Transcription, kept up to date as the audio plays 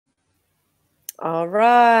All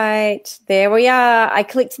right, there we are. I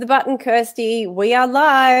clicked the button, Kirsty. We are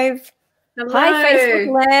live. Hello. Hi,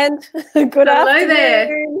 Facebook land. Good Hello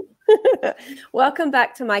afternoon. There. Welcome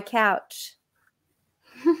back to my couch.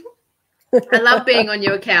 I love being on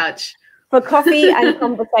your couch. For coffee and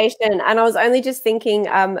conversation. And I was only just thinking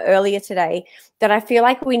earlier today that I feel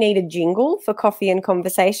like we need a jingle for coffee and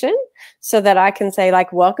conversation so that I can say,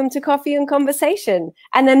 like, welcome to coffee and conversation.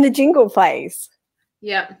 And then the jingle plays.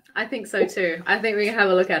 Yeah, I think so too. I think we can have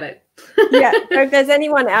a look at it. Yeah. So if there's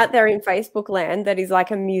anyone out there in Facebook land that is like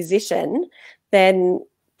a musician, then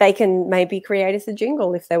they can maybe create us a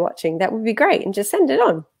jingle if they're watching. That would be great. And just send it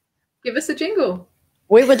on. Give us a jingle.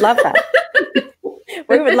 We would love that.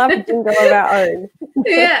 We would love a jingle of our own.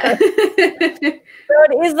 Yeah. So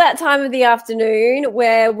it is that time of the afternoon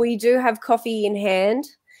where we do have coffee in hand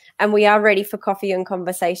and we are ready for coffee and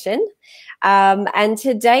conversation. And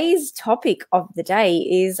today's topic of the day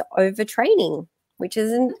is overtraining, which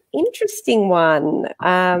is an interesting one.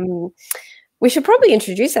 We should probably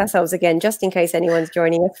introduce ourselves again, just in case anyone's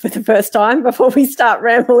joining us for the first time before we start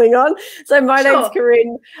rambling on. So my name's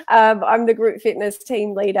Corinne. I'm the group fitness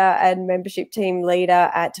team leader and membership team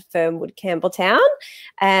leader at Fernwood Campbelltown.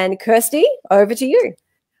 And Kirsty, over to you.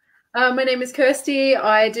 My name is Kirsty.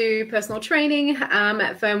 I do personal training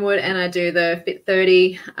at Fernwood and I do the Fit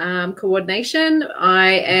 30 coordination.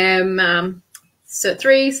 I am Cert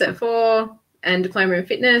 3, Cert 4 and Diploma in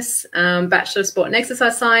Fitness, Bachelor of Sport and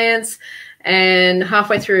Exercise Science, and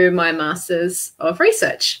halfway through my Masters of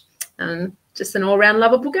Research. Just an all-round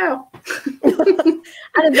lovable girl.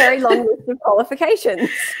 And a very long list of qualifications.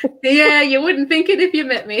 Yeah, you wouldn't think it if you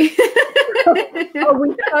met me. Oh,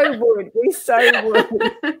 we so would. We so would.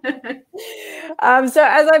 So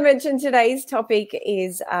as I mentioned, today's topic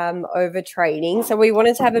is overtraining. So we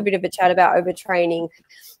wanted to have a bit of a chat about overtraining.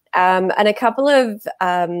 And a couple of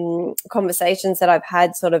conversations that I've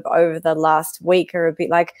had sort of over the last week are a bit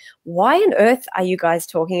like, why on earth are you guys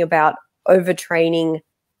talking about overtraining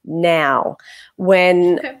now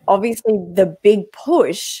when obviously the big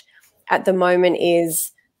push at the moment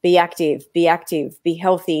is be active, be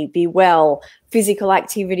healthy, be well. Physical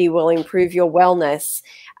activity will improve your wellness.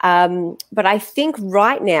 But I think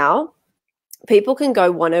right now people can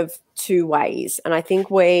go one of two ways. And I think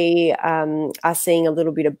we are seeing a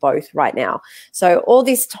little bit of both right now. So all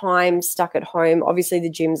this time stuck at home, obviously the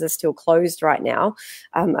gyms are still closed right now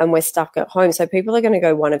and we're stuck at home. So people are going to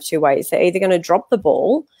go one of two ways. They're either going to drop the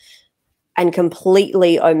ball and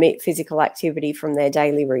completely omit physical activity from their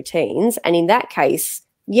daily routines. And in that case,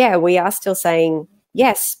 yeah, we are still saying,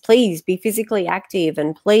 yes, please be physically active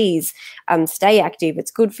and please stay active.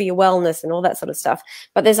 It's good for your wellness and all that sort of stuff.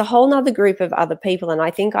 But there's a whole nother group of other people, and I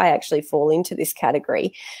think I actually fall into this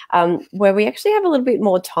category, where we actually have a little bit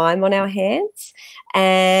more time on our hands.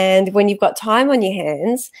 And when you've got time on your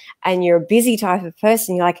hands and you're a busy type of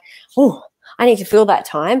person, you're like, oh, I need to fill that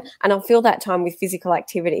time, and I'll fill that time with physical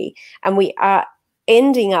activity. And we are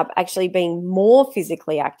ending up actually being more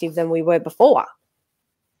physically active than we were before.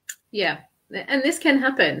 Yeah. And this can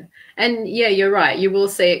happen. And yeah, you're right. You will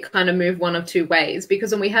see it kind of move one of two ways,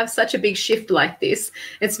 because when we have such a big shift like this,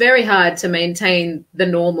 it's very hard to maintain the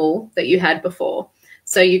normal that you had before.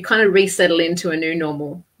 So you kind of resettle into a new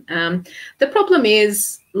normal. The problem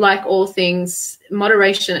is, like all things,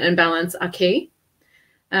 moderation and balance are key.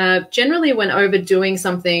 Generally, when overdoing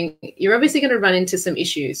something, you're obviously going to run into some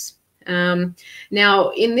issues.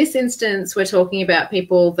 Now, in this instance, we're talking about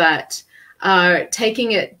people that are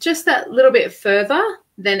taking it just that little bit further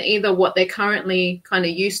than either what they're currently kind of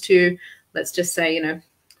used to, let's just say,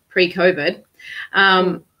 pre-COVID,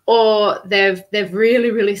 or they've really,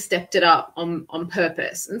 really stepped it up on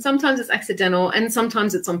purpose. And sometimes it's accidental and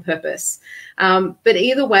sometimes it's on purpose. But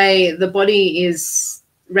either way, the body is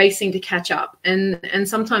racing to catch up, and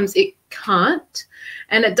sometimes it can't.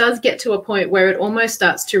 And it does get to a point where it almost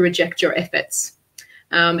starts to reject your efforts.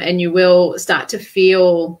 And you will start to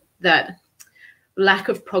feel that lack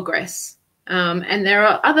of progress. And there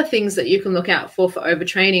are other things that you can look out for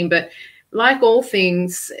overtraining, but like all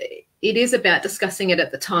things, it is about discussing it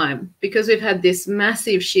at the time, because we've had this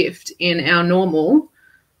massive shift in our normal.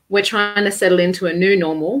 We're trying to settle into a new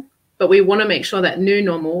normal, but we want to make sure that new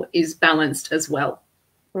normal is balanced as well.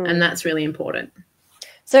 And that's really important.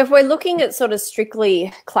 So if we're looking at sort of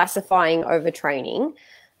strictly classifying overtraining,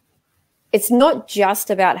 it's not just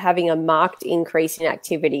about having a marked increase in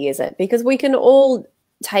activity, is it? Because we can all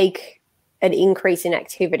take an increase in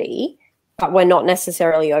activity, but we're not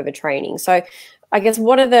necessarily overtraining. So I guess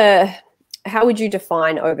how would you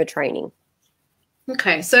define overtraining?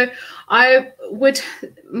 Okay, so I would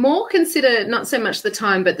more consider not so much the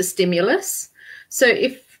time, but the stimulus. So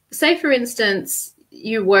if say, for instance,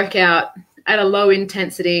 you work out at a low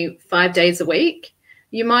intensity 5 days a week,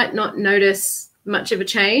 you might not notice much of a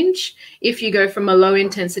change if you go from a low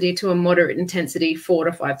intensity to a moderate intensity 4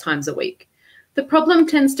 to 5 times a week. The problem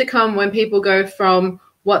tends to come when people go from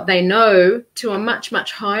what they know to a much,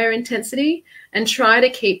 much higher intensity and try to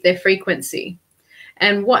keep their frequency.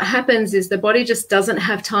 And what happens is the body just doesn't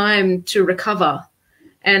have time to recover,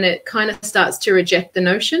 and it kind of starts to reject the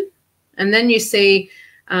notion. And then you see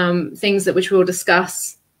things that which we'll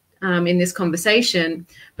discuss in this conversation,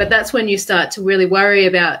 but that's when you start to really worry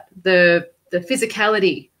about the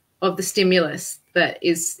physicality of the stimulus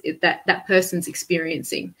that person's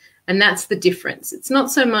experiencing. And that's the difference. It's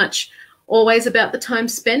not so much always about the time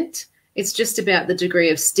spent. It's just about the degree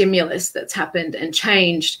of stimulus that's happened and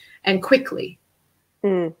changed and quickly.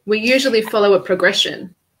 We usually follow a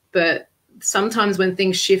progression, but sometimes when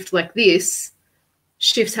things shift like this,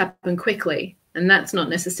 shifts happen quickly, and that's not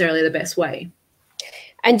necessarily the best way.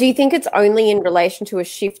 And do you think it's only in relation to a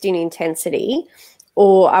shift in intensity,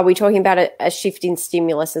 or are we talking about a shift in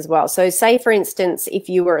stimulus as well? So say, for instance, if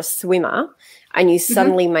you were a swimmer and you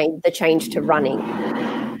suddenly made the change to running,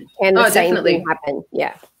 can the same thing happen?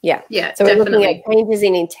 Yeah. So we're looking at changes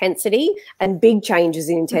in intensity and big changes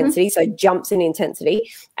in intensity, so jumps in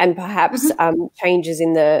intensity, and perhaps changes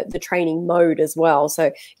in the training mode as well.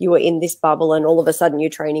 So you were in this bubble and all of a sudden you're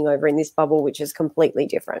training over in this bubble, which is completely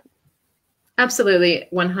different. Absolutely,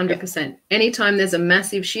 100%. Anytime there's a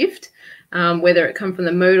massive shift, whether it come from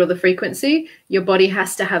the mode or the frequency, your body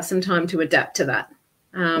has to have some time to adapt to that.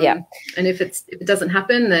 And if it doesn't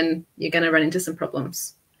happen, then you're going to run into some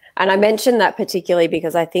problems. And I mentioned that particularly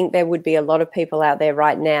because I think there would be a lot of people out there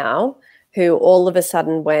right now who all of a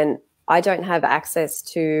sudden went, I don't have access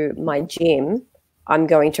to my gym, I'm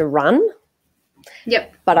going to run.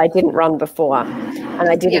 Yep. But I didn't run before, and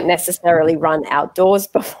I didn't necessarily run outdoors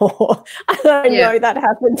before. I know that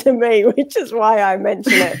happened to me, which is why I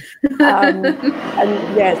mention it.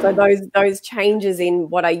 So those changes in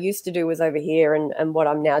what I used to do was over here, and what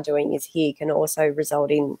I'm now doing is here, can also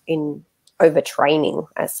result in overtraining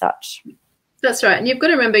as such. That's right. And you've got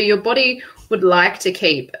to remember, your body would like to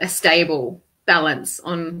keep a stable balance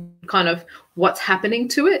on kind of what's happening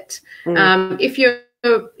to it. If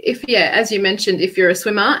as you mentioned, if you're a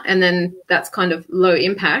swimmer and then that's kind of low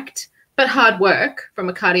impact, but hard work from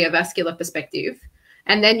a cardiovascular perspective,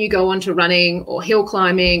 and then you go on to running or hill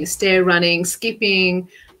climbing, stair running, skipping,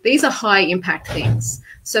 these are high impact things.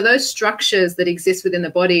 So those structures that exist within the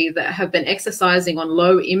body that have been exercising on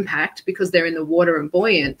low impact because they're in the water and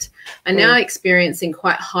buoyant are now experiencing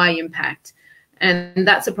quite high impact. And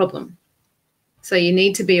that's a problem. So you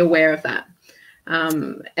need to be aware of that.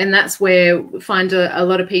 And that's where we find a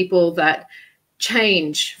lot of people that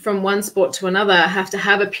change from one sport to another have to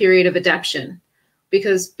have a period of adaptation,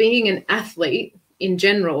 because being an athlete in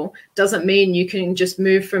general doesn't mean you can just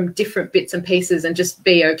move from different bits and pieces and just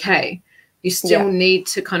be okay. You still need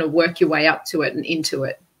to kind of work your way up to it and into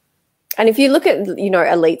it. And if you look at,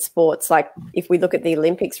 elite sports, like if we look at the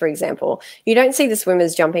Olympics, for example, you don't see the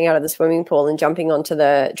swimmers jumping out of the swimming pool and jumping onto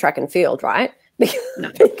the track and field, right?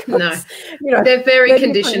 No. They're very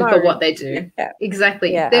conditioned for what they do.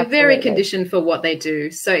 Exactly. They're very conditioned for what they do.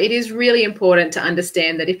 So it is really important to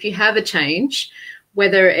understand that if you have a change,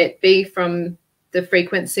 whether it be from the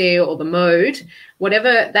frequency or the mode,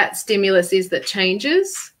 whatever that stimulus is that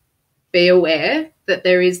changes, be aware that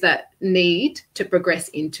there is that need to progress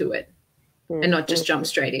into it and not just jump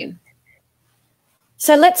straight in.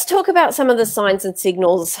 So let's talk about some of the signs and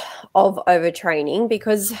signals of overtraining,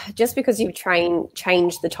 because just because you've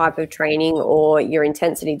changed the type of training or your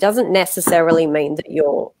intensity doesn't necessarily mean that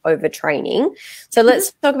you're overtraining. So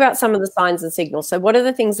let's talk about some of the signs and signals. So what are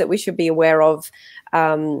the things that we should be aware of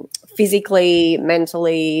physically,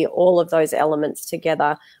 mentally, all of those elements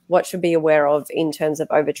together? What should we be aware of in terms of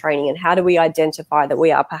overtraining, and how do we identify that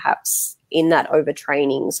we are perhaps in that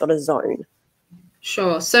overtraining sort of zone?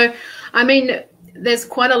 Sure. So, there's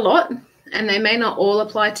quite a lot, and they may not all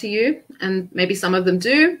apply to you, and maybe some of them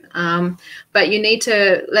do, but you need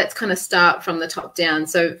to, let's kind of start from the top down.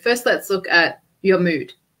 So first, let's look at your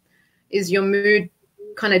mood. Is your mood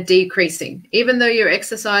kind of decreasing? Even though you're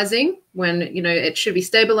exercising, when, it should be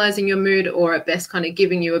stabilizing your mood, or at best kind of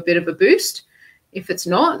giving you a bit of a boost. If it's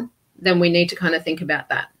not, then we need to kind of think about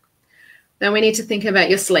that. Then we need to think about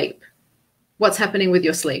your sleep. What's happening with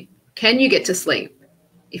your sleep? Can you get to sleep?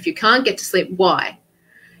 If you can't get to sleep, why?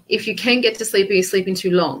 If you can get to sleep, are you sleeping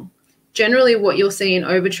too long? Generally, what you'll see in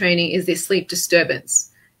overtraining is this sleep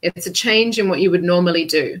disturbance. It's a change in what you would normally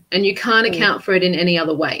do, and you can't account for it in any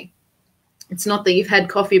other way. It's not that you've had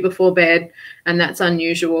coffee before bed and that's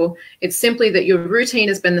unusual. It's simply that your routine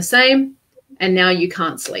has been the same and now you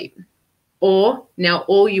can't sleep, or now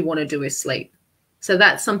all you want to do is sleep. So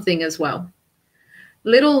that's something as well.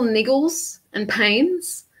 Little niggles and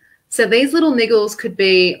pains. So these little niggles could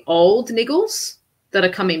be old niggles that are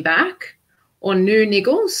coming back, or new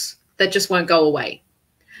niggles that just won't go away.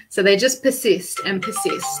 So they just persist and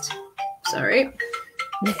persist. Sorry.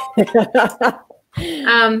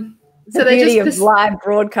 So they beauty just of live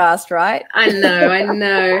broadcast, right? I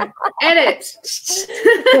know. Edit.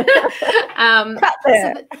 Cut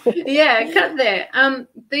there. Cut there.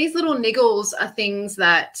 These little niggles are things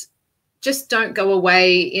that just don't go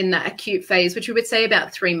away in that acute phase, which we would say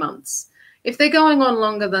about 3 months. If they're going on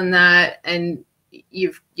longer than that, and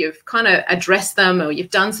you've kind of addressed them, or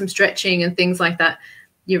you've done some stretching and things like that,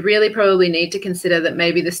 you really probably need to consider that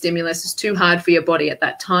maybe the stimulus is too hard for your body at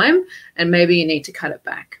that time, and maybe you need to cut it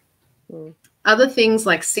back. Other things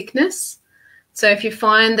like sickness. So if you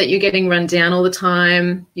find that you're getting run down all the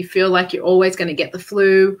time, you feel like you're always going to get the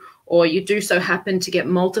flu, or you do so happen to get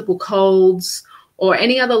multiple colds, or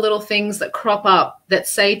any other little things that crop up that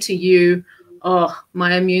say to you, oh,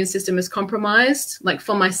 my immune system is compromised. Like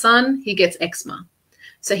for my son, he gets eczema.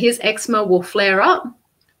 So his eczema will flare up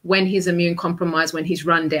when he's immune compromised, when he's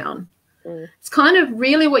run down. It's kind of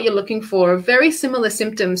really what you're looking for, very similar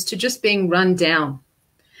symptoms to just being run down.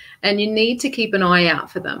 And you need to keep an eye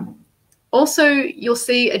out for them. Also, you'll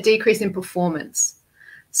see a decrease in performance.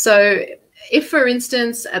 So if, for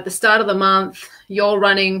instance, at the start of the month, you're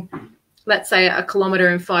running, let's say, 1 kilometer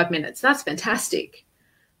in 5 minutes, that's fantastic.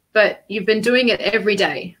 But you've been doing it every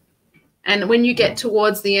day. And when you get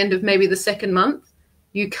towards the end of maybe the second month,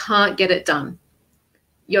 you can't get it done.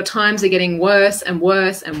 Your times are getting worse and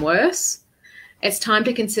worse and worse. It's time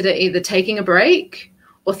to consider either taking a break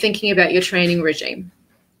or thinking about your training regime,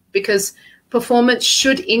 because performance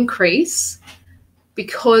should increase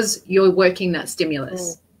because you're working that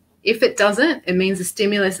stimulus. If it doesn't, it means the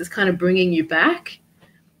stimulus is kind of bringing you back.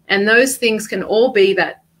 And those things can all be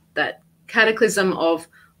that cataclysm of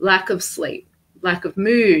lack of sleep, lack of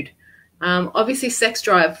mood. Obviously, sex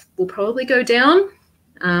drive will probably go down.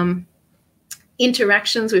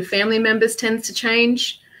 Interactions with family members tends to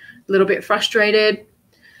change, a little bit frustrated.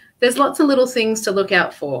 There's lots of little things to look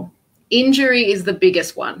out for. Injury is the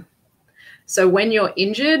biggest one. So when you're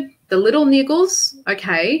injured, the little niggles,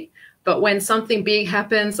 okay, but when something big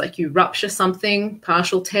happens, like you rupture something,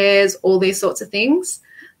 partial tears, all these sorts of things,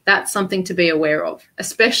 that's something to be aware of,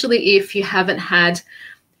 especially if you haven't had,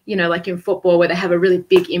 you know, like in football where they have a really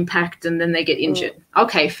big impact and then they get injured.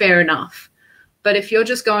 Okay, fair enough. But if you're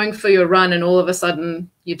just going for your run and all of a sudden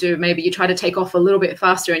maybe you try to take off a little bit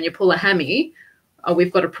faster and you pull a hammy,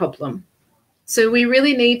 we've got a problem. So we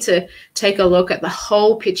really need to take a look at the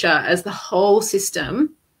whole picture as the whole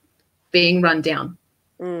system being run down.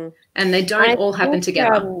 And they don't all happen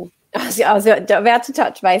together. I was about to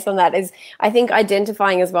touch base on that. Is I think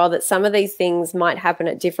identifying as well that some of these things might happen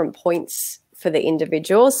at different points for the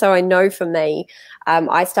individual. So I know for me,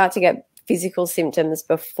 I start to get physical symptoms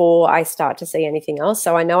before I start to see anything else.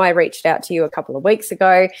 So I know I reached out to you a couple of weeks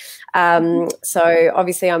ago. So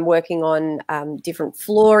obviously I'm working on different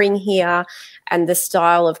flooring here, and the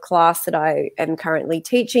style of class that I am currently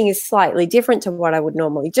teaching is slightly different to what I would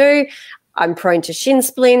normally do. I'm prone to shin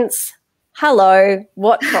splints. Hello,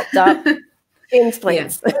 what cropped up? Shin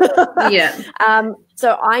splints.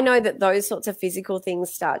 So I know that those sorts of physical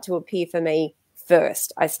things start to appear for me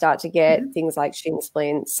first. I start to get things like shin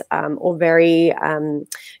splints, or very,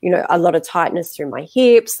 a lot of tightness through my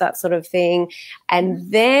hips, that sort of thing.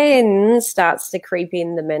 And then starts to creep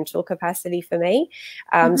in the mental capacity for me.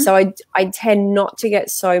 So I tend not to get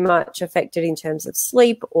so much affected in terms of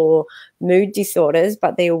sleep or mood disorders,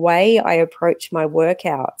 but the way I approach my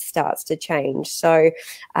workout starts to change. So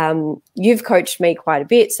you've coached me quite a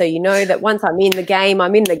bit. So you know that once I'm in the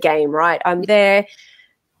game, right? I'm there.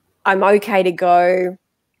 I'm okay to go.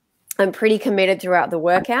 I'm pretty committed throughout the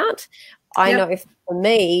workout. I know for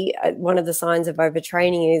me, one of the signs of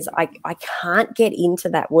overtraining is I can't get into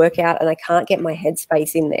that workout and I can't get my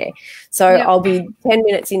headspace in there. So I'll be 10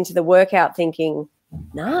 minutes into the workout thinking,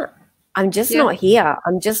 nah, I'm just not here.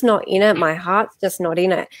 I'm just not in it. My heart's just not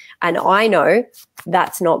in it. And I know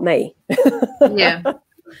that's not me. So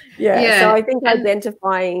I think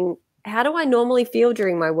identifying, how do I normally feel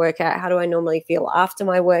during my workout? How do I normally feel after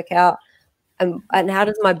my workout? And how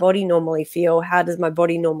does my body normally feel? How does my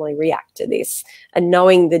body normally react to this? And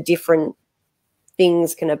knowing the different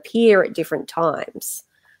things can appear at different times.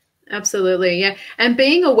 Absolutely, yeah. And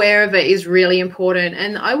being aware of it is really important.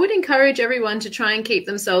 And I would encourage everyone to try and keep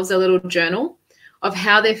themselves a little journal of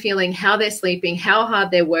how they're feeling, how they're sleeping, how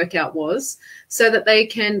hard their workout was, so that they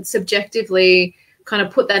can subjectively kind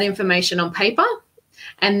of put that information on paper.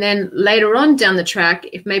 And then later on down the track,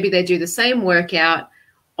 if maybe they do the same workout,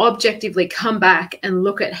 objectively come back and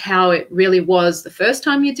look at how it really was the first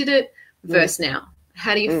time you did it versus now.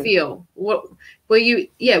 How do you feel? What were you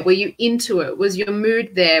into it? Was your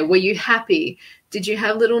mood there? Were you happy? Did you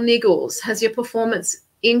have little niggles? Has your performance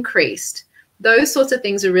increased? Those sorts of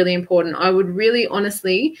things are really important. I would really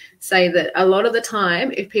honestly say that a lot of the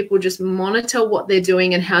time, if people just monitor what they're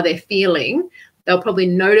doing and how they're feeling, they'll probably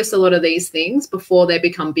notice a lot of these things before they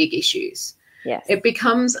become big issues. Yes. It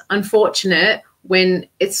becomes unfortunate when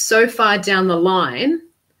it's so far down the line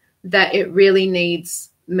that it really needs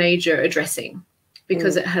major addressing,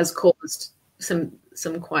 because it has caused some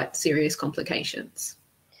quite serious complications.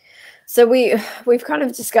 So we've kind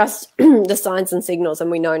of discussed the signs and signals, and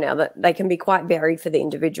we know now that they can be quite varied for the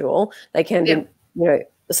individual. They can be,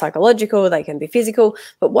 psychological, they can be physical.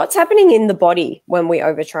 But what's happening in the body when we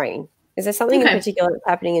overtrain? Is there something in particular that's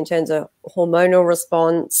happening in terms of hormonal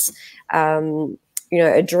response,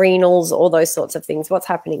 adrenals, all those sorts of things? What's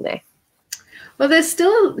happening there? Well, there's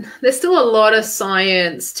still a lot of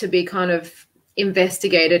science to be kind of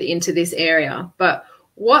investigated into this area, but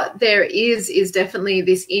what there is definitely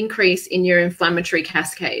this increase in your inflammatory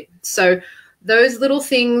cascade. So those little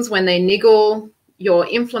things, when they niggle, your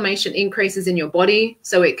inflammation increases in your body,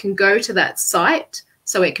 so it can go to that site,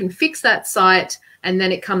 so it can fix that site, and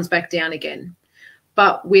then it comes back down again.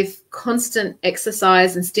 But with constant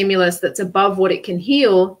exercise and stimulus that's above what it can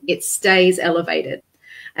heal, it stays elevated.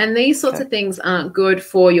 And these sorts of things aren't good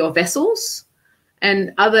for your vessels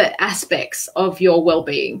and other aspects of your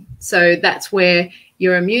well-being. So that's where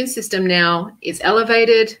your immune system now is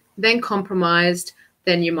elevated, then compromised,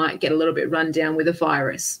 then you might get a little bit run down with a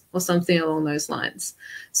virus or something along those lines.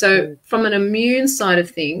 So from an immune side of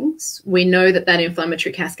things, we know that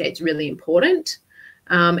inflammatory cascade is really important.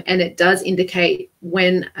 And it does indicate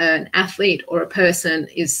when an athlete or a person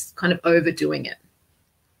is kind of overdoing it.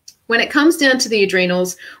 When it comes down to the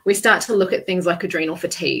adrenals, we start to look at things like adrenal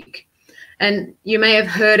fatigue. And you may have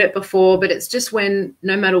heard it before, but it's just when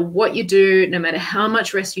no matter what you do, no matter how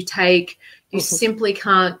much rest you take, you simply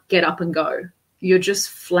can't get up and go. You're just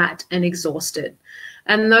flat and exhausted.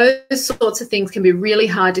 And those sorts of things can be really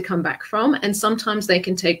hard to come back from. And sometimes they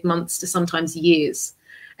can take months to sometimes years.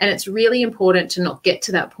 And it's really important to not get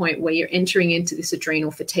to that point where you're entering into this adrenal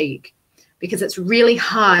fatigue, because it's really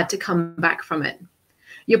hard to come back from it.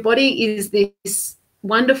 Your body is this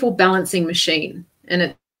wonderful balancing machine,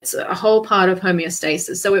 and it's a whole part of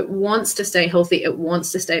homeostasis. So it wants to stay healthy. It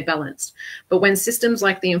wants to stay balanced. But when systems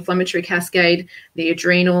like the inflammatory cascade, the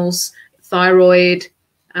adrenals, thyroid,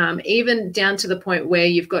 even down to the point where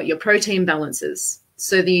you've got your protein balances.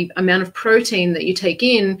 So the amount of protein that you take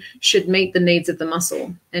in should meet the needs of the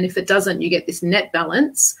muscle. And if it doesn't, you get this net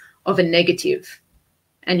balance of a negative,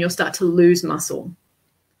 and you'll start to lose muscle.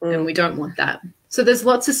 And we don't want that. So there's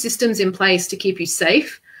lots of systems in place to keep you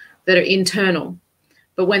safe that are internal.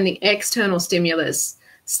 But when the external stimulus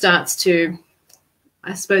starts to,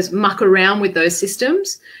 I suppose, muck around with those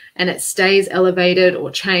systems, and it stays elevated or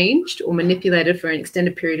changed or manipulated for an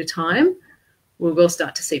extended period of time, we will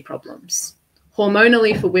start to see problems.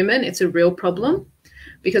 Hormonally for women, it's a real problem,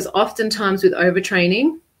 because oftentimes with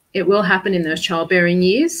overtraining, it will happen in those childbearing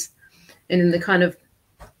years and in the kind of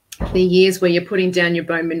the years where you're putting down your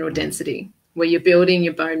bone mineral density, where you're building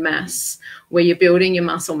your bone mass, where you're building your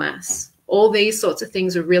muscle mass. All these sorts of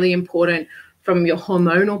things are really important from your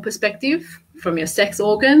hormonal perspective, from your sex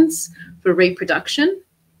organs, for reproduction.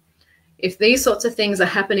 If these sorts of things are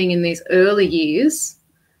happening in these early years,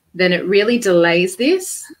 then it really delays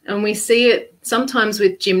this. And we see it sometimes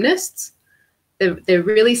with gymnasts. They're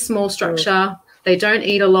really small structure. They don't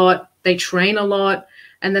eat a lot. They train a lot.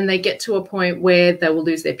 And then they get to a point where they will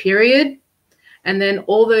lose their period. And then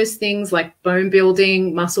all those things like bone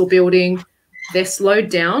building, muscle building, they're slowed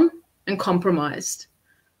down and compromised.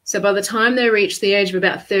 So by the time they reach the age of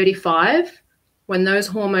about 35, when those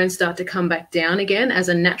hormones start to come back down again as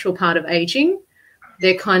a natural part of aging,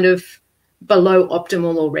 they're kind of below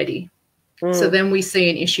optimal already. So then we see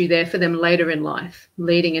an issue there for them later in life,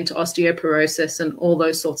 leading into osteoporosis and all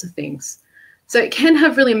those sorts of things. So it can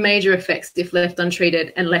have really major effects if left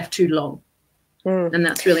untreated and left too long. And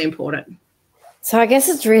that's really important. So I guess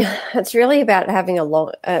it's really about having a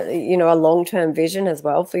long-term vision as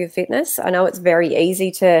well for your fitness. I know it's very easy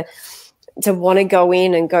to want to go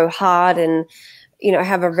in and go hard and,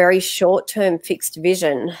 have a very short-term fixed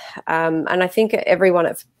vision. And I think everyone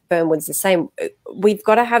at Burnwood's the same. We've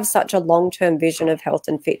got to have such a long-term vision of health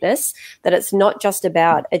and fitness that it's not just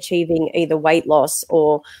about achieving either weight loss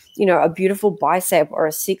or, you know, a beautiful bicep or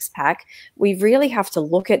a six-pack. We really have to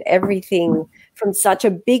look at everything from such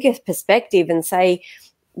a bigger perspective and say,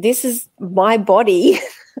 this is my body.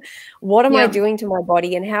 What am I doing to my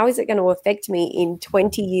body, and how is it going to affect me in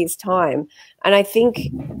 20 years' time? And I think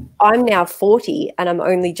I'm now 40 and I'm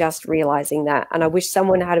only just realizing that. And I wish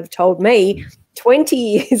someone had have told me 20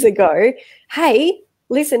 years ago, hey,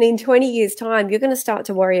 listen, in 20 years' time, you're going to start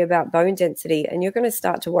to worry about bone density, and you're going to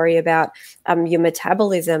start to worry about your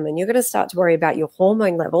metabolism, and you're going to start to worry about your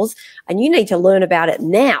hormone levels, and you need to learn about it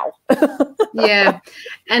now. Yeah.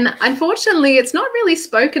 And unfortunately, it's not really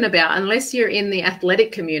spoken about unless you're in the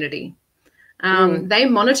athletic community. They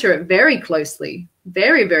monitor it very closely,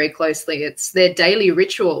 very, very closely. It's their daily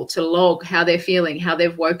ritual to log how they're feeling, how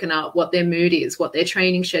they've woken up, what their mood is, what their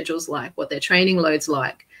training schedule's like, what their training load's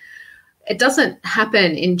like. It doesn't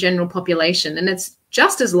happen in general population. And it's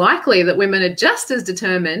just as likely that women are just as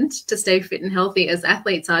determined to stay fit and healthy as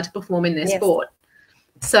athletes are to perform in their sport.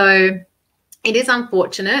 So it is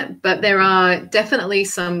unfortunate, but there are definitely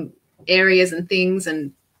some areas and things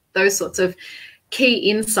and those sorts of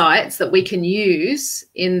key insights that we can use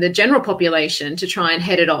in the general population to try and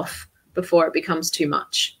head it off before it becomes too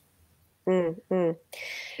much. Even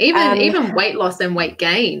weight loss and weight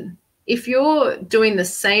gain. If you're doing the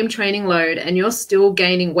same training load and you're still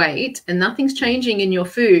gaining weight and nothing's changing in your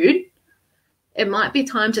food, it might be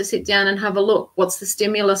time to sit down and have a look. What's the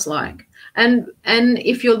stimulus like? And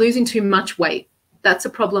if you're losing too much weight, that's a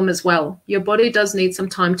problem as well. Your body does need some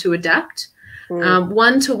time to adapt.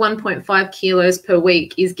 1 to 1.5 kilos per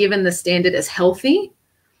week is given the standard as healthy.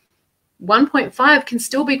 1.5 can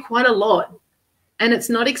still be quite a lot, and it's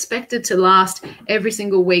not expected to last every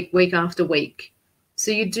single week, week after week.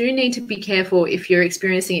 So you do need to be careful if you're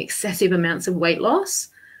experiencing excessive amounts of weight loss.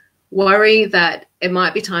 Worry that it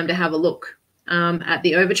might be time to have a look at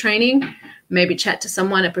the overtraining, maybe chat to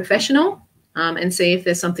someone, a professional, and see if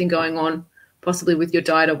there's something going on possibly with your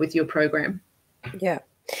diet or with your program. Yeah.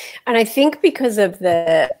 And I think because of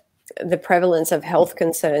the prevalence of health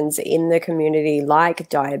concerns in the community, like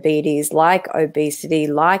diabetes, like obesity,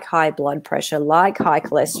 like high blood pressure, like high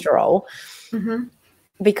cholesterol,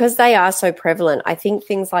 because they are so prevalent, I think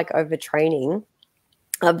things like overtraining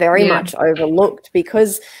are very much overlooked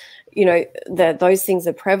because, you know, those things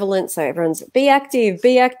are prevalent. So everyone's be active,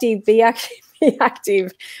 be active, be active, be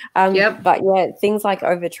active. But yeah, things like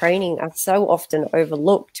overtraining are so often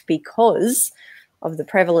overlooked because of the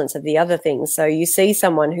prevalence of the other things. So you see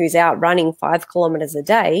someone who's out running 5 kilometers a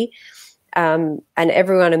day, and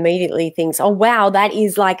everyone immediately thinks, oh, wow, that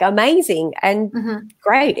is like amazing. And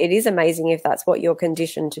great, it is amazing if that's what you're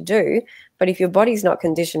conditioned to do. But if your body's not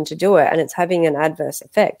conditioned to do it and it's having an adverse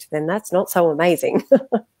effect, then that's not so amazing.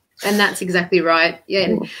 And that's exactly right.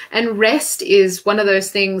 Yeah. And rest is one of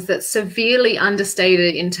those things that's severely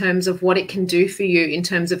understated in terms of what it can do for you in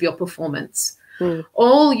terms of your performance.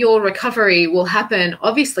 All your recovery will happen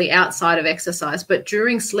obviously outside of exercise, but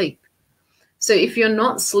during sleep. So if you're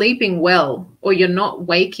not sleeping well or you're not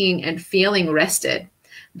waking and feeling rested,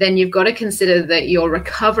 then you've got to consider that your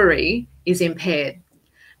recovery is impaired.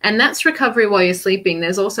 And that's recovery while you're sleeping.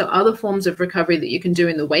 There's also other forms of recovery that you can do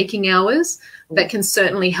in the waking hours that can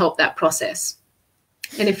certainly help that process.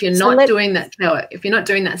 And if you're not doing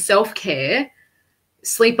that self-care,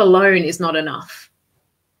 sleep alone is not enough.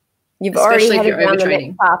 You've already headed down the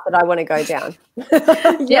next path that I want to go down.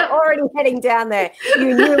 You're already heading down there.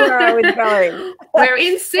 You knew where I was going. We're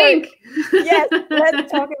in sync. So, yes,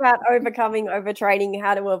 let's talk about overcoming overtraining,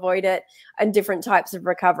 how to avoid it, and different types of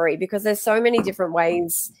recovery, because there's so many different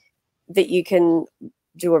ways that you can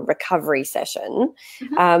do a recovery session.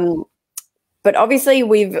 But obviously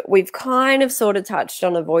we've kind of sort of touched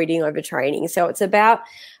on avoiding overtraining. So it's about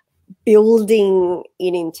building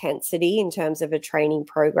in intensity in terms of a training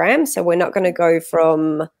program. So we're not going to go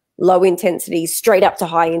from low intensity straight up to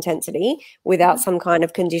high intensity without some kind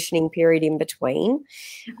of conditioning period in between.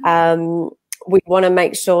 We want to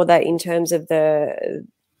make sure that in terms of the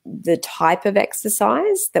type of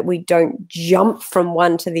exercise that we don't jump from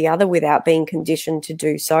one to the other without being conditioned to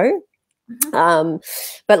do so.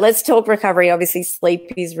 But let's talk recovery. Obviously,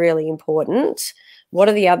 sleep is really important. What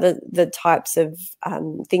are the types of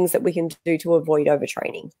things that we can do to avoid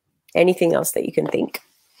overtraining? Anything else that you can think?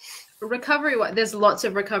 Recovery, there's lots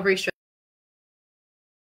of recovery strategies.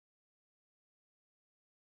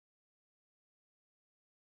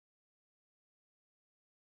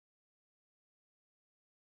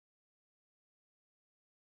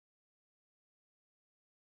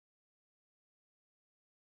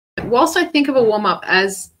 Whilst I think of a warm-up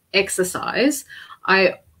as exercise,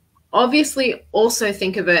 I obviously also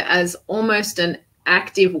think of it as almost an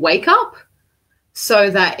active wake up, so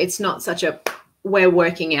that it's not such a we're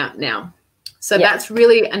working out now. So that's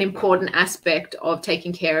really an important aspect of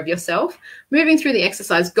taking care of yourself. Moving through the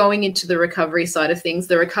exercise, going into the recovery side of things,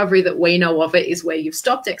 the recovery that we know of it is where you've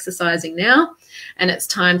stopped exercising now and it's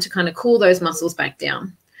time to kind of cool those muscles back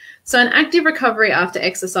down. So an active recovery after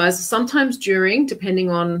exercise, sometimes during,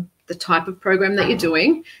 depending on the type of program that you're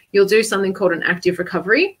doing, you'll do something called an active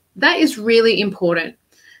recovery. That is really important.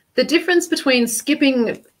 The difference between skipping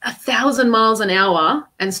 1,000 miles an hour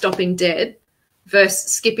and stopping dead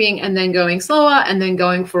versus skipping and then going slower and then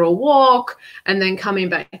going for a walk and then coming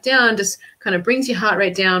back down just kind of brings your heart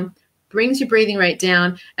rate down, brings your breathing rate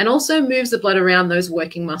down, and also moves the blood around those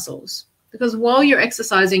working muscles. Because while you're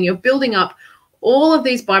exercising, you're building up all of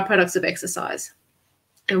these byproducts of exercise.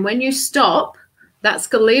 And when you stop, that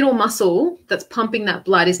skeletal muscle that's pumping that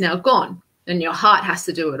blood is now gone, and your heart has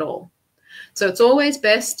to do it all. So it's always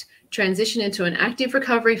best transition into an active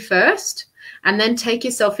recovery first and then take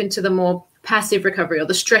yourself into the more passive recovery or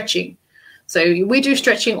the stretching. So we do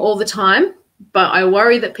stretching all the time, but I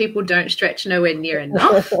worry that people don't stretch nowhere near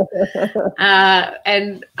enough.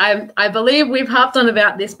 And I believe we've harped on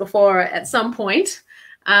about this before at some point.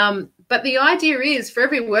 But the idea is for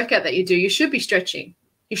every workout that you do, you should be stretching.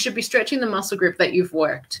 You should be stretching the muscle group that you've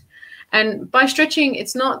worked. And by stretching,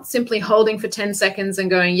 it's not simply holding for 10 seconds and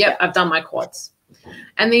going, yep, I've done my quads.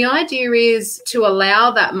 And the idea is to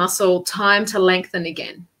allow that muscle time to lengthen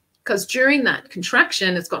again. Because during that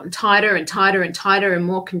contraction, it's gotten tighter and tighter and tighter and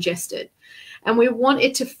more congested. And we want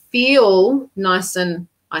it to feel nice and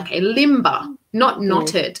like a limber, not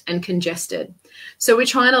knotted and congested. So we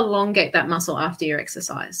try and elongate that muscle after your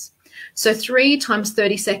exercise. So 3 times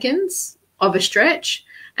 30 seconds of a stretch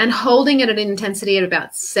and holding it at an intensity at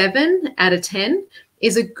about 7 out of 10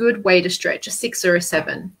 is a good way to stretch, a 6 or a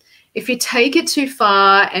 7. If you take it too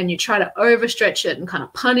far and you try to overstretch it and kind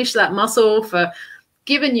of punish that muscle for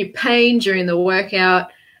giving you pain during the workout,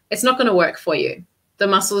 it's not going to work for you. The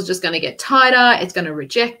muscle is just going to get tighter, it's going to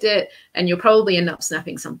reject it, and you'll probably end up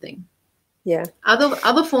snapping something. Yeah.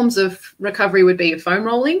 Other forms of recovery would be foam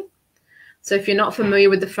rolling. So if you're not familiar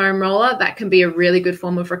with the foam roller, that can be a really good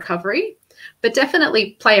form of recovery. But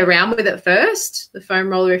definitely play around with it first, the foam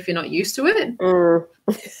roller, if you're not used to it.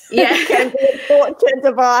 Yeah. It can be a torture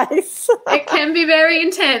device. It can be very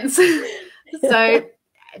intense. So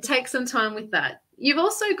take some time with that. You've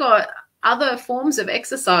also got other forms of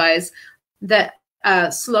exercise that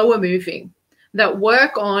are slower moving, that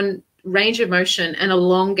work on range of motion and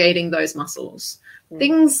elongating those muscles.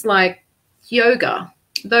 Things like yoga,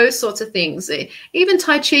 those sorts of things. Even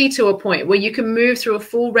Tai Chi to a point where you can move through a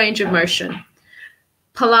full range of motion.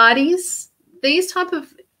 Pilates, these type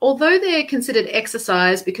of, although they're considered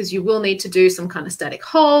exercise because you will need to do some kind of static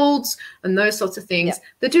holds and those sorts of things,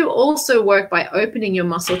 they do also work by opening your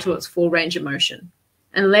muscle to its full range of motion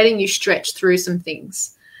and letting you stretch through some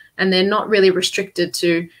things. And they're not really restricted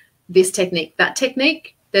to this technique, that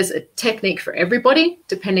technique. There's a technique for everybody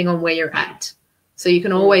depending on where you're at. So you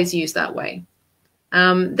can always use that way.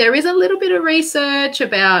 There is a little bit of research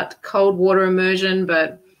about cold water immersion,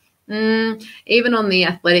 but even on the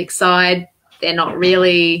athletic side, they're not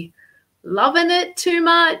really loving it too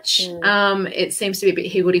much. It seems to be a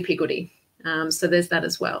bit higgledy-piggledy. So there's that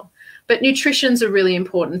as well. But nutrition's a really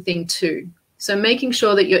important thing too. So making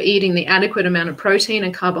sure that you're eating the adequate amount of protein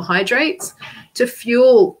and carbohydrates to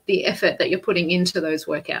fuel the effort that you're putting into those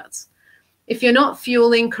workouts. If you're not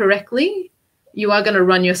fueling correctly, you are going to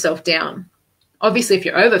run yourself down. Obviously, if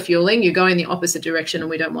you're overfueling, you're going the opposite direction, and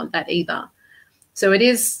we don't want that either. So it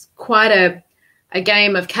is quite a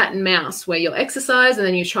game of cat and mouse where you'll exercise and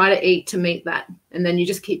then you try to eat to meet that, and then you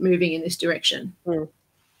just keep moving in this direction.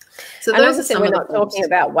 So those are some we're of the not forms. talking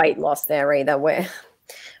about weight loss there either. We're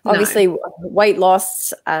obviously weight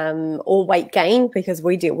loss or weight gain, because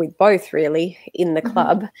we deal with both really in the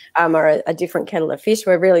club, are a different kettle of fish.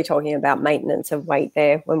 We're really talking about maintenance of weight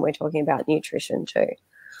there when we're talking about nutrition too.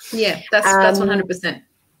 Yeah, that's 100%.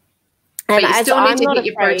 But you still need to get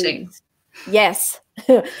your protein. Yes.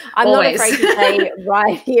 I'm Always. not afraid to say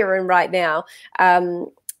right here and right now,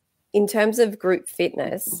 in terms of group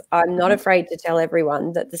fitness, I'm not afraid to tell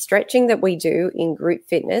everyone that the stretching that we do in group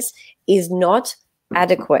fitness is not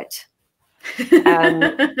adequate. Let's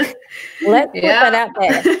put that out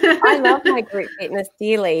there. I love my group fitness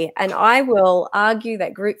dearly, and I will argue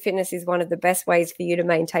that group fitness is one of the best ways for you to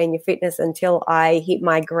maintain your fitness until I hit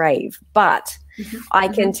my grave. But I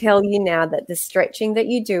can tell you now that the stretching that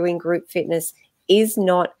you do in group fitness is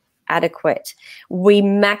not adequate. We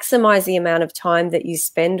maximize the amount of time that you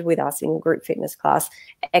spend with us in group fitness class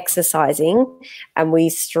exercising, and we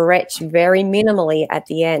stretch very minimally at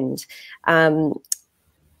the end.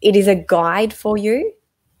 It is a guide for you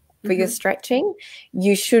for your stretching.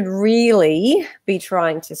 You should really be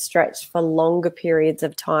trying to stretch for longer periods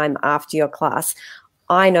of time after your class.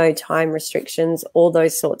 I know time restrictions, all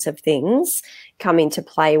those sorts of things come into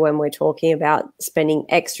play when we're talking about spending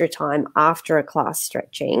extra time after a class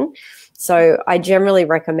stretching. So I generally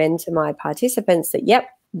recommend to my participants that, yep,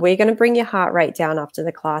 we're going to bring your heart rate down after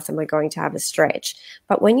the class and we're going to have a stretch.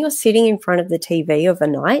 But when you're sitting in front of the TV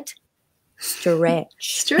overnight, stretch.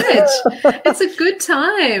 It's a good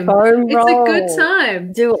time. It's a good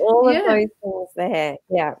time. Do all of those things there.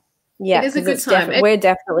 Yeah. Yeah, it is a good time. We're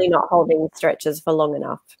definitely not holding stretches for long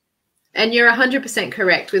enough. And you're 100%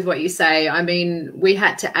 correct with what you say. I mean, we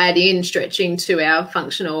had to add in stretching to our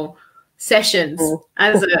functional sessions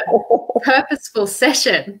as a purposeful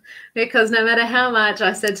session, because no matter how much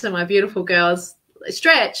I said to my beautiful girls,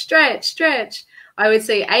 stretch, stretch, stretch, I would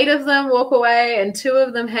see 8 of them walk away and 2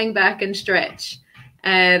 of them hang back and stretch.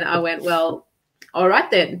 And I went, well, all right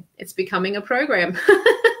then, it's becoming a program.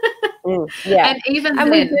 Yeah, and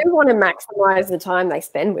we do want to maximize the time they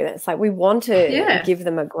spend with us. Like, we want to give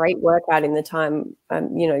them a great workout in the time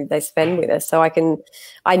they spend with us. So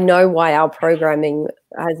I know why our programming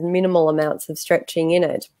has minimal amounts of stretching in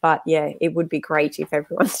it. But yeah, it would be great if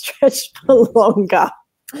everyone stretched for longer.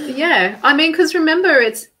 Yeah, I mean, because remember,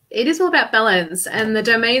 it is all about balance, and the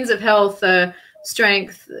domains of health are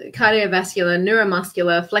strength, cardiovascular,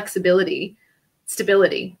 neuromuscular, flexibility,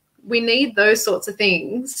 stability. We need those sorts of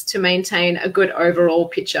things to maintain a good overall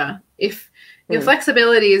picture. If your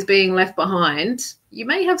flexibility is being left behind, you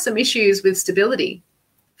may have some issues with stability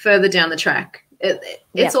further down the track.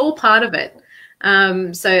 It's all part of it.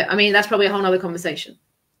 So, I mean, that's probably a whole nother conversation.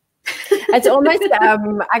 It's almost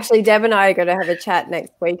actually, Deb and I are going to have a chat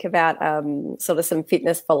next week about sort of some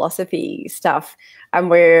fitness philosophy stuff,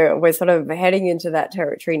 and we're sort of heading into that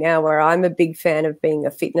territory now, where I'm a big fan of being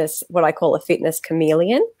what I call a fitness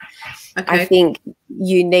chameleon. Okay. I think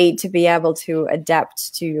you need to be able to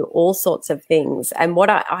adapt to all sorts of things. And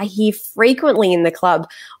what I hear frequently in the club,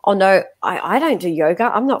 oh no, I don't do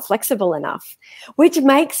yoga, I'm not flexible enough, which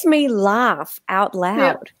makes me laugh out loud.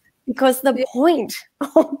 Yeah. Because the point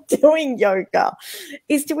of doing yoga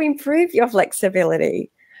is to improve your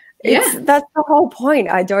flexibility. That's the whole point.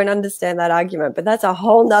 I don't understand that argument, but that's a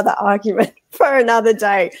whole nother argument for another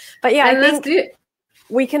day. But yeah, I think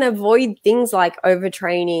we can avoid things like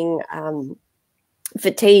overtraining,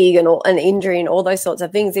 fatigue and injury and all those sorts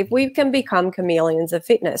of things if we can become chameleons of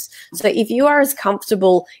fitness. So if you are as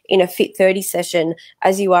comfortable in a Fit 30 session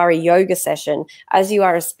as you are a yoga session, as you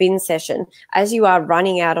are a spin session, as you are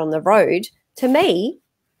running out on the road, to me,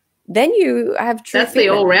 then you have true That's fitness.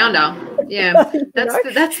 The all-rounder. Yeah,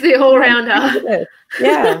 that's the all-rounder.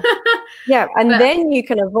 Yeah. Yeah. And then you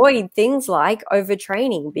can avoid things like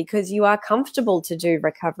overtraining because you are comfortable to do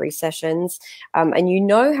recovery sessions, and you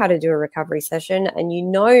know how to do a recovery session, and you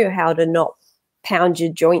know how to not pound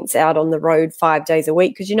your joints out on the road 5 days a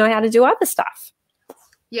week because you know how to do other stuff.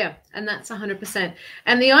 Yeah, and that's 100%.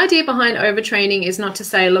 And the idea behind overtraining is not to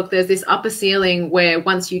say, look, there's this upper ceiling where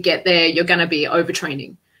once you get there, you're going to be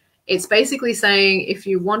overtraining. It's basically saying if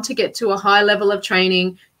you want to get to a high level of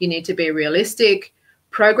training, you need to be realistic,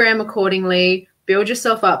 program accordingly, build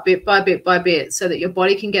yourself up bit by bit by bit so that your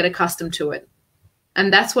body can get accustomed to it.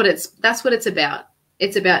 And that's what it's about.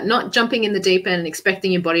 It's about not jumping in the deep end and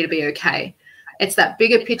expecting your body to be okay. It's that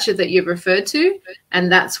bigger picture that you've referred to,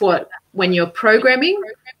 and that's what, when you're programming,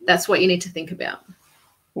 that's what you need to think about.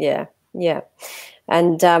 Yeah, yeah.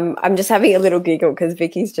 And I'm just having a little giggle because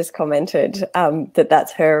Vicky's just commented that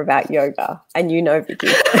that's her about yoga, and you know Vicky.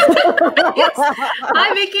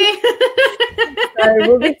 Hi, Vicky. So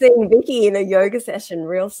we'll be seeing Vicky in a yoga session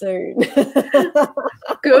real soon.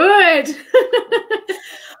 Good.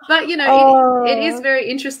 But, you know, it is very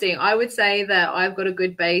interesting. I would say that I've got a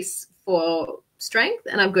good base for strength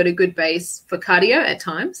and I've got a good base for cardio at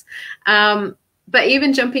times. But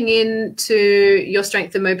even jumping into your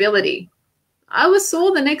strength and mobility, I was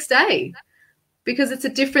sore the next day because it's a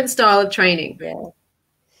different style of training. Yeah.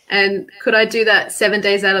 And could I do that 7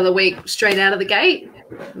 days out of the week straight out of the gate?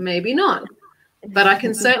 Maybe not. But I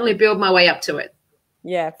can certainly build my way up to it.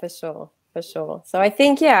 Yeah, for sure. For sure. So I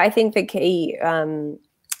think the key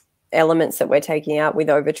elements that we're taking out with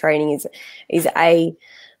overtraining is A,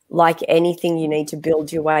 like anything, you need to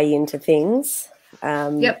build your way into things.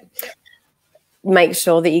 Yep. Make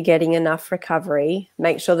sure that you're getting enough recovery.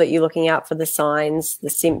 Make sure that you're looking out for the signs, the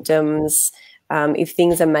symptoms, if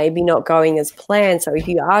things are maybe not going as planned. So if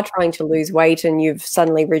you are trying to lose weight and you've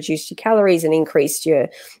suddenly reduced your calories and increased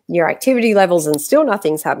your activity levels and still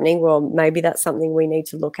nothing's happening, well, maybe that's something we need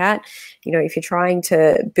to look at. You know, if you're trying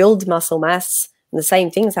to build muscle mass and the same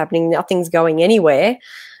thing's happening, nothing's going anywhere,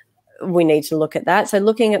 we need to look at that. So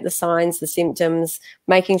looking at the signs, the symptoms,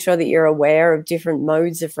 making sure that you're aware of different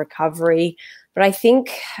modes of recovery. But I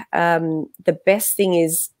think the best thing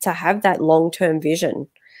is to have that long-term vision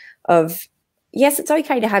of, yes, it's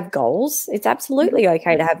okay to have goals. It's absolutely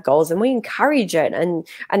okay to have goals, and we encourage it. And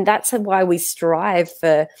that's why we strive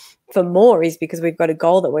for more, is because we've got a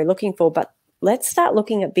goal that we're looking for. But let's start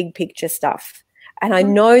looking at big picture stuff. And I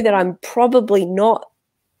know that I'm probably not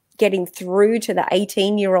getting through to the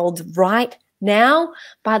 18-year-olds right now,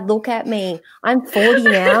 but look at me. I'm 40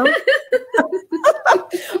 now.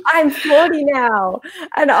 I'm 40 now,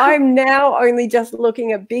 and I'm now only just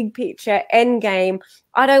looking at big picture, end game.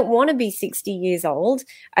 I don't want to be 60 years old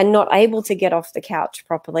and not able to get off the couch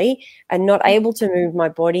properly and not able to move my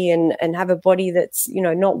body and have a body that's, you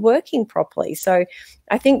know, not working properly. So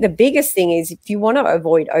I think the biggest thing is, if you want to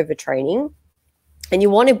avoid overtraining and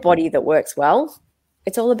you want a body that works well,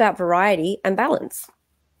 it's all about variety and balance.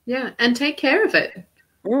 Yeah, and take care of it.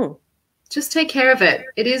 Mm. Just take care of it.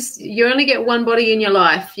 It is, you only get one body in your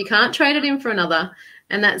life. You can't trade it in for another.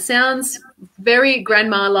 And that sounds very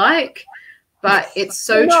grandma-like, but it's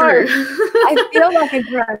so true. I feel like a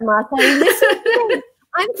grandma saying, listen,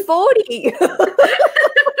 I'm 40.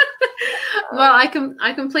 Well,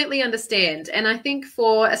 I completely understand. And I think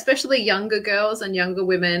for especially younger girls and younger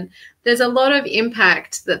women, there's a lot of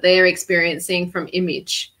impact that they're experiencing from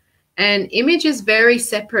image. And image is very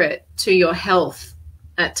separate to your health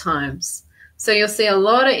at times. So you'll see a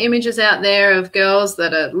lot of images out there of girls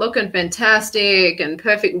that are looking fantastic and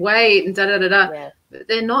perfect weight and da-da-da-da. Yeah. But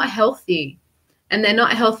they're not healthy, and they're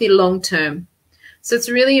not healthy long-term. So it's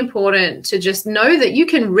really important to just know that you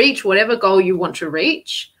can reach whatever goal you want to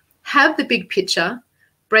reach, have the big picture,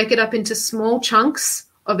 break it up into small chunks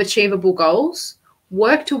of achievable goals,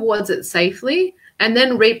 work towards it safely, and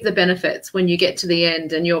then reap the benefits when you get to the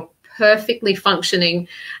end and you're perfectly functioning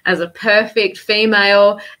as a perfect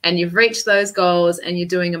female and you've reached those goals and you're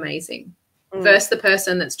doing amazing. Versus the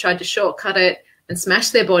person that's tried to shortcut it and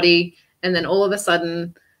smash their body, and then all of a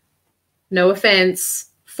sudden, no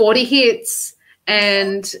offense, 40 hits,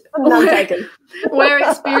 and we're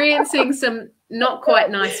experiencing some not quite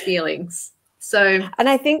nice feelings. So, and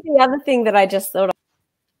I think the other thing that I just thought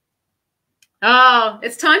of,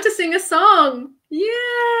 it's time to sing a song. Yay!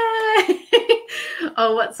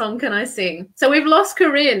 Oh, what song can I sing? So we've lost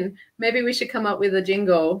Corinne. Maybe we should come up with a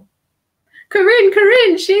jingle.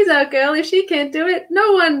 Corinne, she's our girl. If she can't do it,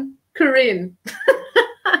 no one. Corinne.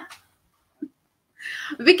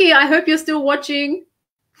 Vicky, I hope you're still watching.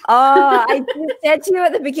 Oh, I just said to you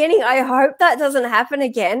at the beginning, I hope that doesn't happen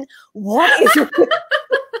again. What is it?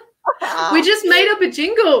 We just made up a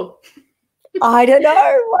jingle. I don't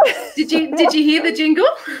know. Did you hear the jingle?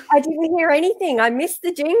 I didn't hear anything. I missed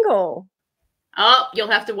the jingle. Oh, you'll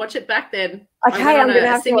have to watch it back then. Okay, I'm going to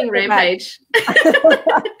have singing rampage.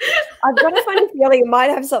 I've got a funny feeling it might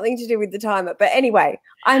have something to do with the timer. But anyway,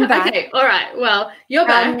 I'm back. Okay, all right. Well, you're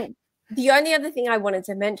back. The only other thing I wanted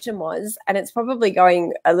to mention was, and it's probably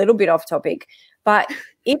going a little bit off topic, but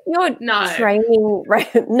if you're training,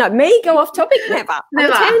 me go off topic, never.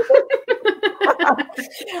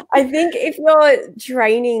 I think if your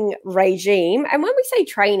training regime, and when we say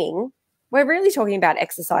training, we're really talking about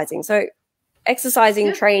exercising. So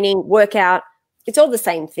exercising, training, workout, it's all the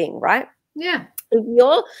same thing, right? Yeah. If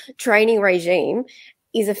your training regime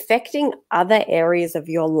is affecting other areas of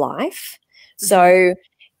your life, so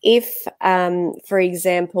if, for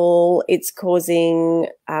example, it's causing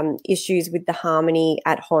issues with the harmony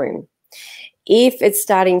at home, if it's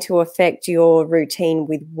starting to affect your routine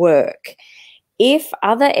with work, if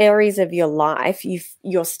other areas of your life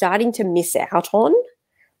you're starting to miss out on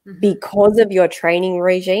because of your training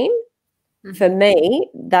regime, for me,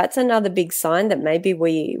 that's another big sign that maybe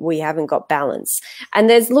we haven't got balance. And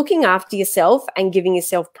there's looking after yourself and giving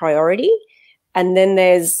yourself priority, and then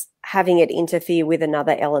there's having it interfere with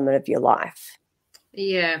another element of your life.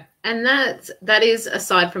 Yeah, and that is,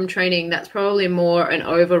 aside from training, that's probably more an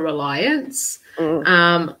over-reliance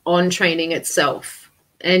on training itself.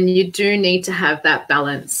 And you do need to have that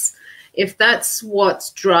balance. If that's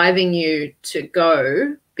what's driving you to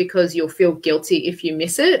go because you'll feel guilty if you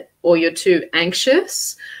miss it, or you're too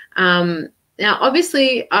anxious. Now,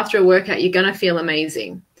 obviously, after a workout, you're going to feel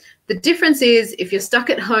amazing. The difference is if you're stuck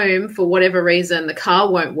at home for whatever reason, the car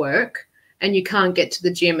won't work and you can't get to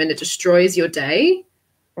the gym and it destroys your day,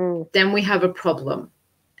 then we have a problem.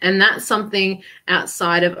 And that's something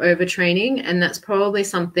outside of overtraining. And that's probably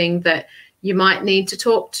something that you might need to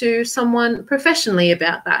talk to someone professionally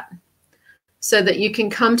about that, so that you can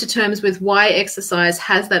come to terms with why exercise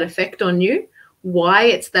has that effect on you, why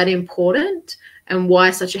it's that important, and why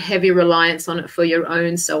such a heavy reliance on it for your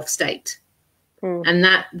own self-state. And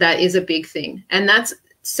that is a big thing. And that's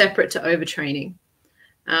separate to overtraining.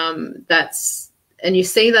 And you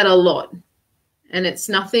see that a lot. And it's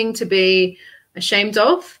nothing to be ashamed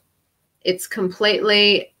of. It's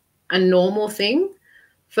completely a normal thing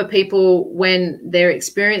for people when they're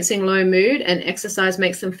experiencing low mood and exercise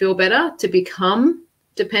makes them feel better to become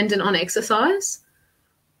dependent on exercise,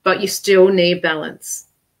 but you still need balance.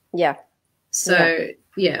 Yeah. So,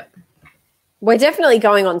 yeah. We're definitely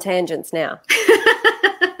going on tangents now.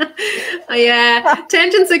 Yeah,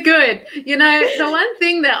 tangents are good. You know, the one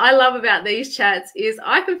thing that I love about these chats is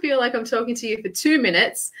I can feel like I'm talking to you for 2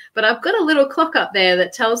 minutes, but I've got a little clock up there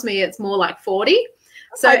that tells me it's more like 40.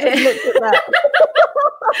 So I just looked at that.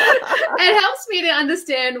 It helps me to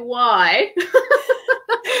understand why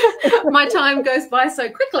my time goes by so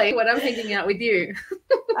quickly when I'm hanging out with you.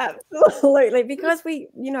 Absolutely. Because I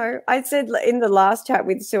said in the last chat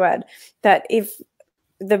with Suad that if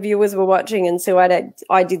the viewers were watching and Suad,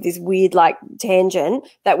 I did this weird tangent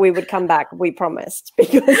that we would come back. We promised.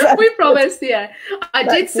 Because we promised, yeah. I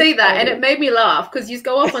did see that and it made me laugh because you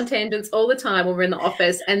go off on tangents all the time when we're in the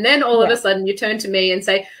office, and then all of a sudden you turn to me and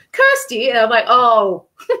say, Kirsty, and I'm like, oh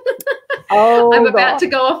I'm about to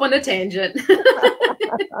go off on a tangent.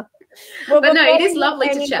 But no, it is lovely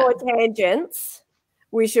to chat. For tangents,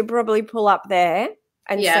 we should probably pull up there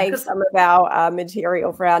and save some of our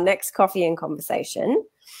material for our next coffee and conversation.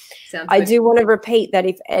 I do want to repeat that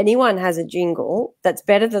if anyone has a jingle that's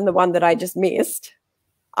better than the one that I just missed,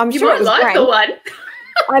 I'm sure it was like great. the one.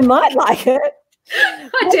 I might like it.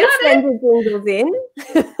 I doubt send the jingles in.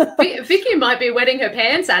 Vicky might be wetting her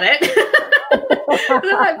pants at it.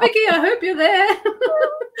 Like, Vicky, I hope you're there.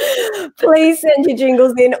 Please send your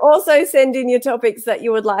jingles in. Also send in your topics that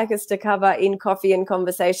you would like us to cover in Coffee and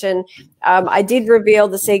Conversation. I did reveal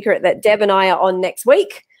the secret that Deb and I are on next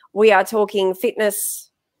week. We are talking fitness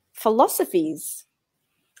philosophies.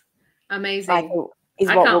 Amazing. I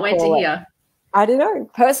can't wait to hear. I don't know.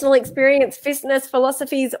 Personal experience, fitness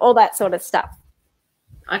philosophies, all that sort of stuff.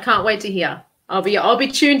 I can't wait to hear. I'll be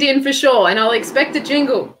tuned in for sure, and I'll expect a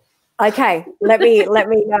jingle. Okay, let me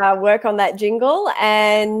work on that jingle,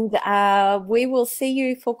 and we will see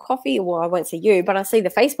you for coffee. Well, I won't see you, but I'll see the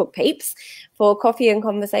Facebook peeps for Coffee and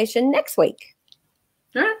Conversation next week.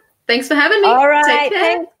 All right. Thanks for having me. All right. Take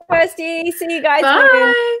care. Thanks, Kirsty. See you guys.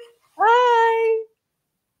 Bye. Bye.